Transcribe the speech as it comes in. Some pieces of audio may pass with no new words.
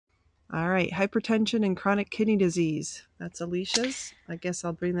All right, hypertension and chronic kidney disease. That's Alicia's. I guess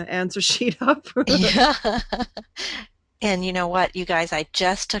I'll bring the answer sheet up. Yeah. And you know what, you guys, I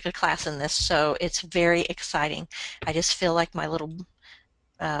just took a class in this, so it's very exciting. I just feel like my little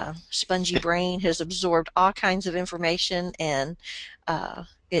spongy brain has absorbed all kinds of information, and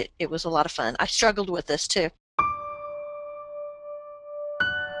it was a lot of fun. I struggled with this too.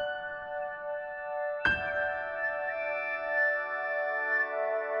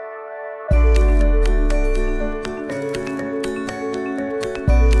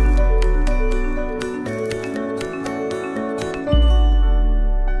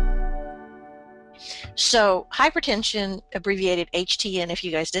 So hypertension, abbreviated HTN, if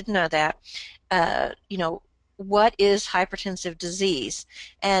you guys didn't know that, you know, what is hypertensive disease?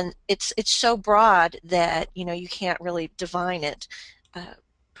 And it's so broad that you can't really define it uh,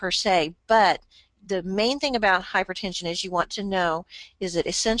 per se. But the main thing about hypertension is you want to know, is it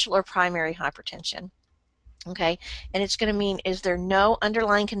essential or primary hypertension? Okay, and it's going to mean, is there no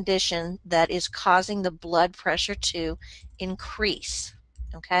underlying condition that is causing the blood pressure to increase?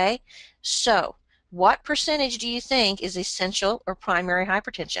 Okay, so what percentage do you think is essential or primary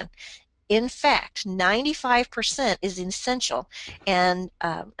hypertension? In fact, 95% is essential, and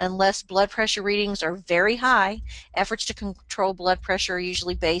unless blood pressure readings are very high, efforts to control blood pressure are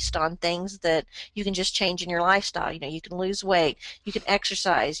usually based on things that you can just change in your lifestyle. You can lose weight, you can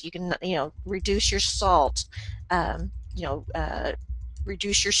exercise, you can, reduce your salt,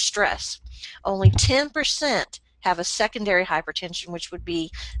 reduce your stress. Only 10% have a secondary hypertension, which would be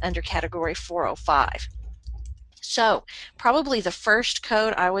under category 405. So probably the first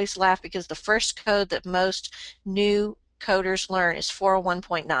code, I always laugh because the first code that most new coders learn is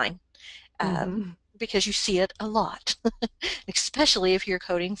 401.9, Hmm. because you see it a lot, especially if you're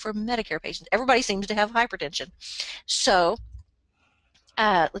coding for Medicare patients. Everybody seems to have hypertension. So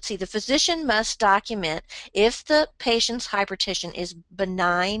let's see, the physician must document if the patient's hypertension is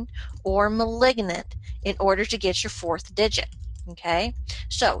benign or malignant in order to get your fourth digit. Okay,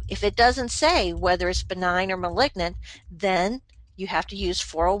 so if it doesn't say whether it's benign or malignant, then you have to use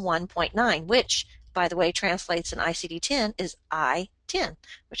 401.9, which, by the way, translates in ICD-10 is I-10,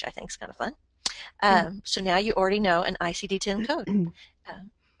 which I think is kind of fun. So now you already know an ICD-10 code. Um,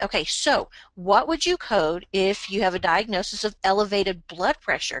 okay, so what would you code if you have a diagnosis of elevated blood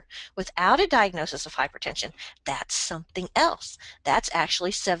pressure without a diagnosis of hypertension? That's something else. That's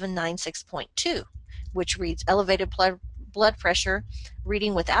actually 796.2, which reads elevated blood pressure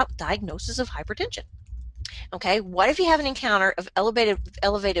reading without diagnosis of hypertension. Okay, what if you have an encounter of elevated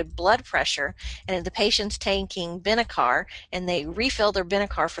blood pressure, and the patient's taking Benicar and they refill their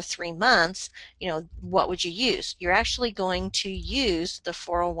Benicar for 3 months? What would you use? You're actually going to use the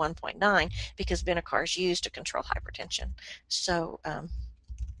 401.9, because Benicar is used to control hypertension. So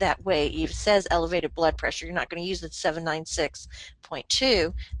that way, if it says elevated blood pressure, you're not going to use the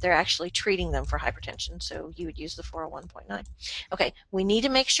 796.2. They're actually treating them for hypertension, so you would use the 401.9. Okay, we need to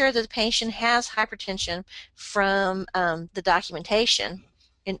make sure that the patient has hypertension from the documentation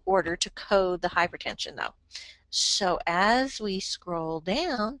in order to code the hypertension, though. So as we scroll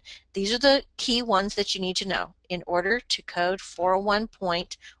down, these are the key ones that you need to know. In order to code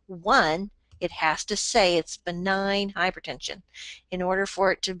 401.1, it has to say it's benign hypertension. In order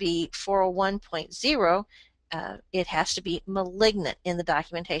for it to be 401.0, it has to be malignant in the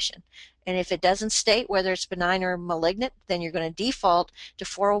documentation. And if it doesn't state whether it's benign or malignant, then you're going to default to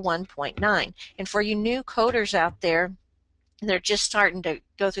 401.9. And for you new coders out there, they're just starting to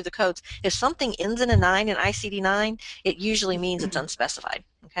go through the codes. If something ends in a 9 in ICD-9, it usually means it's unspecified.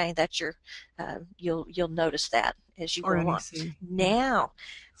 Okay, that's your you'll notice that as you Or go on. NEC. Yeah. Now,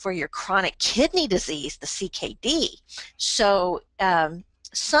 for your chronic kidney disease, the CKD. So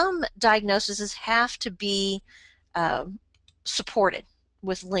some diagnoses have to be um, supported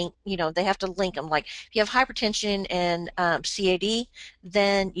with link. They have to link them. Like if you have hypertension and CAD,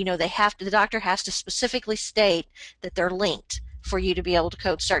 then the doctor has to specifically state that they're linked for you to be able to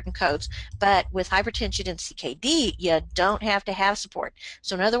code certain codes. But with hypertension and CKD, you don't have to have support.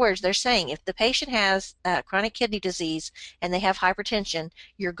 So in other words, they're saying if the patient has chronic kidney disease and they have hypertension,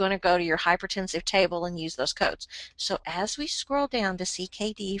 you're going to go to your hypertensive table and use those codes. So as we scroll down to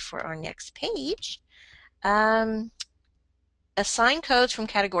CKD for our next page, um, assign codes from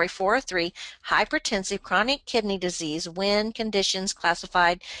category 4 or 3, hypertensive chronic kidney disease, when conditions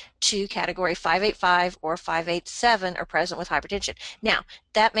classified to category 585 or 587 are present with hypertension. Now,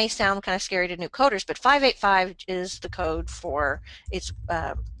 that may sound kind of scary to new coders, but 585 is the code for, it's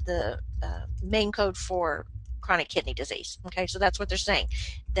the main code for chronic kidney disease. Okay, so that's what they're saying,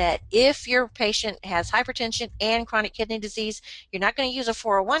 that if your patient has hypertension and chronic kidney disease, you're not going to use a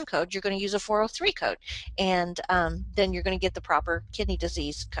 401 code, you're going to use a 403 code, and then you're going to get the proper kidney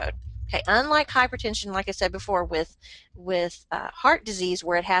disease code. Okay, unlike hypertension, like I said before, with heart disease,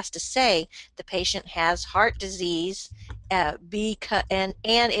 where it has to say the patient has heart disease and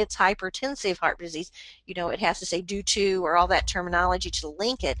it's hypertensive heart disease, it has to say due to, or all that terminology to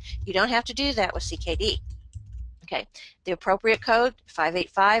link it. You don't have to do that with CKD. Okay, the appropriate code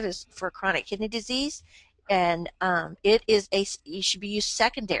 585 is for chronic kidney disease, and you should be used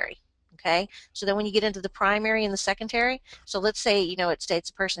secondary. Okay, so then when you get into the primary and the secondary, so let's say it states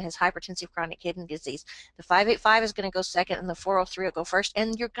a person has hypertensive chronic kidney disease, the 585 is going to go second and the 403 will go first,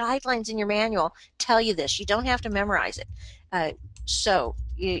 and your guidelines in your manual tell you this. You don't have to memorize it. So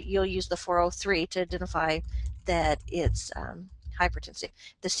you'll use the 403 to identify that it's hypertensive.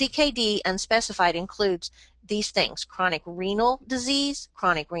 The CKD unspecified includes these things: chronic renal disease,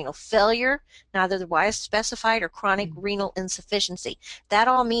 chronic renal failure, neither otherwise specified, or chronic renal insufficiency. That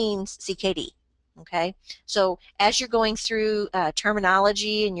all means CKD. Okay, so as you're going through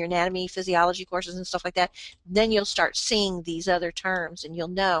terminology in your anatomy, physiology courses and stuff like that, then you'll start seeing these other terms, and you'll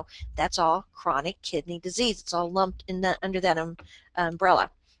know that's all chronic kidney disease. It's all lumped in under that umbrella.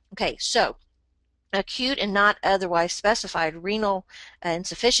 Okay, so acute and not otherwise specified renal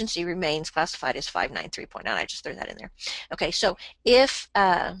insufficiency remains classified as 593.9. I just threw that in there. Okay, so if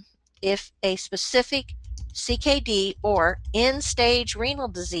a specific CKD or end-stage renal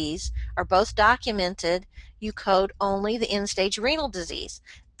disease are both documented, you code only the end-stage renal disease.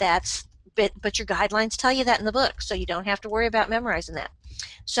 But your guidelines tell you that in the book, so you don't have to worry about memorizing that.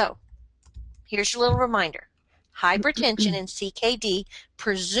 So here's your little reminder. Hypertension in CKD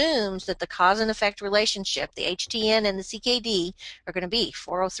presumes that the cause and effect relationship, the HTN and the CKD, are going to be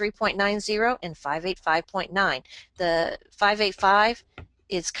 403.90 and 585.9. The 585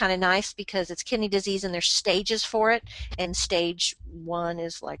 is kind of nice because it's kidney disease and there's stages for it, and stage 1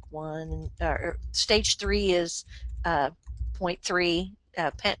 is like 1, or stage 3 is 0.3,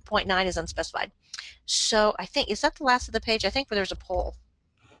 0.9 is unspecified. So I think, is that the last of the page? I think there's a poll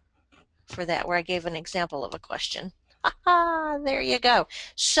for that where I gave an example of a question. There you go.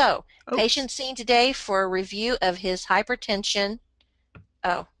 So, patient seen today for a review of his hypertension.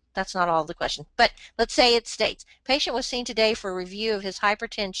 Oh, that's not all the question, but let's say it states patient was seen today for a review of his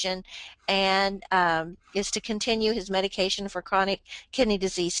hypertension and is to continue his medication for chronic kidney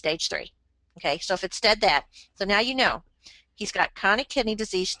disease stage 3. Okay, so if it said that, so now you know he's got chronic kidney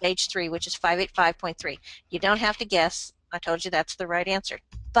disease stage 3, which is 585.3. You don't have to guess. I told you that's the right answer.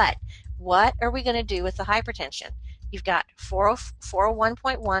 But what are we going to do with the hypertension? You've got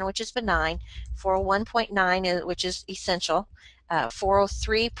 401.1, which is benign, 401.9, which is essential,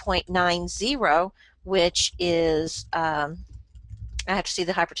 403.90, which is, I have to see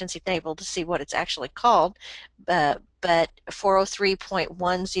the hypertensive table to see what it's actually called, but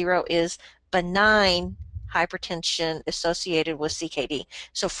 403.10 is benign hypertension associated with CKD.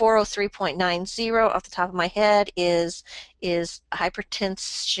 So 403.90 off the top of my head is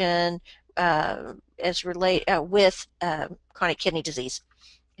hypertension with chronic kidney disease.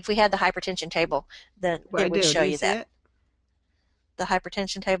 If we had the hypertension table, then Well, it would show do you you see that. it? The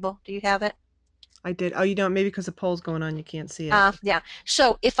hypertension table, do you have it? I did. Oh, you don't. Maybe because the poll's going on, you can't see it. Yeah.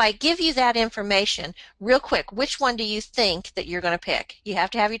 So if I give you that information real quick, which one do you think that you're going to pick? You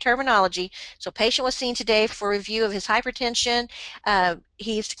have to have your terminology. So patient was seen today for review of his hypertension.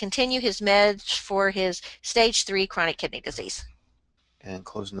 He is to continue his meds for his stage 3 chronic kidney disease. And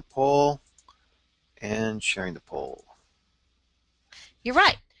closing the poll and sharing the poll. You're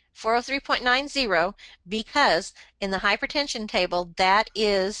right. 403.90, because in the hypertension table, that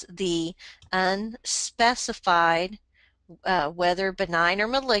is the unspecified whether benign or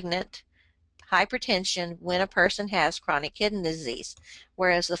malignant hypertension when a person has chronic kidney disease,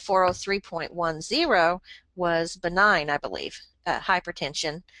 whereas the 403.10 was benign, I believe,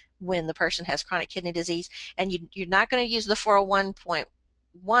 hypertension when the person has chronic kidney disease. And you're not going to use the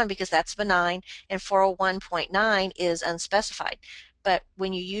 401.1 because that's benign, and 401.9 is unspecified. But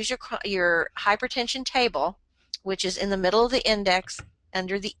when you use your hypertension table, which is in the middle of the index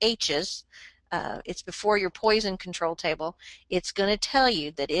under the H's, it's before your poison control table, it's going to tell you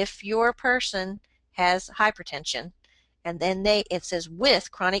that if your person has hypertension, and then it says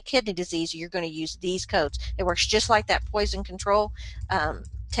with chronic kidney disease, you're going to use these codes. It works just like that poison control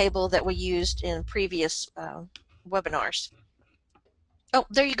table that we used in previous webinars. Oh,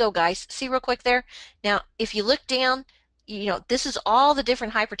 there you go, guys. See real quick there? Now, if you look down, this is all the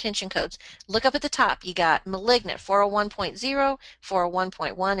different hypertension codes. Look up at the top. You got malignant, 401.0,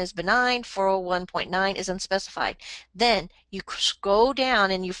 401.1 is benign, 401.9 is unspecified. Then you go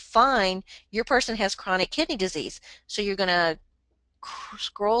down and you find your person has chronic kidney disease. So you're going to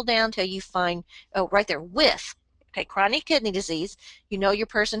scroll down till you find, oh, right there, with. Okay, chronic kidney disease. You know your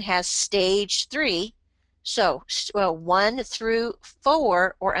person has stage 3. So 1 through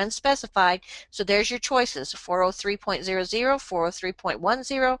 4 or unspecified. So there's your choices: 403.00,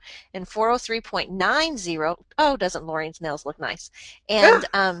 403.10, and 403.90. Oh, doesn't Lorraine's nails look nice? And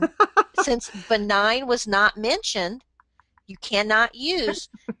since benign was not mentioned, you cannot use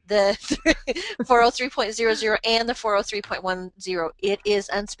the 403.00 and the 403.10. It is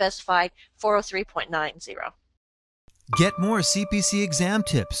unspecified 403.90. Get more CPC exam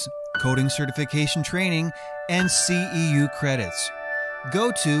tips, coding certification training, and CEU credits. Go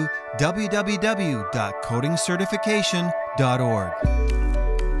to www.codingcertification.org.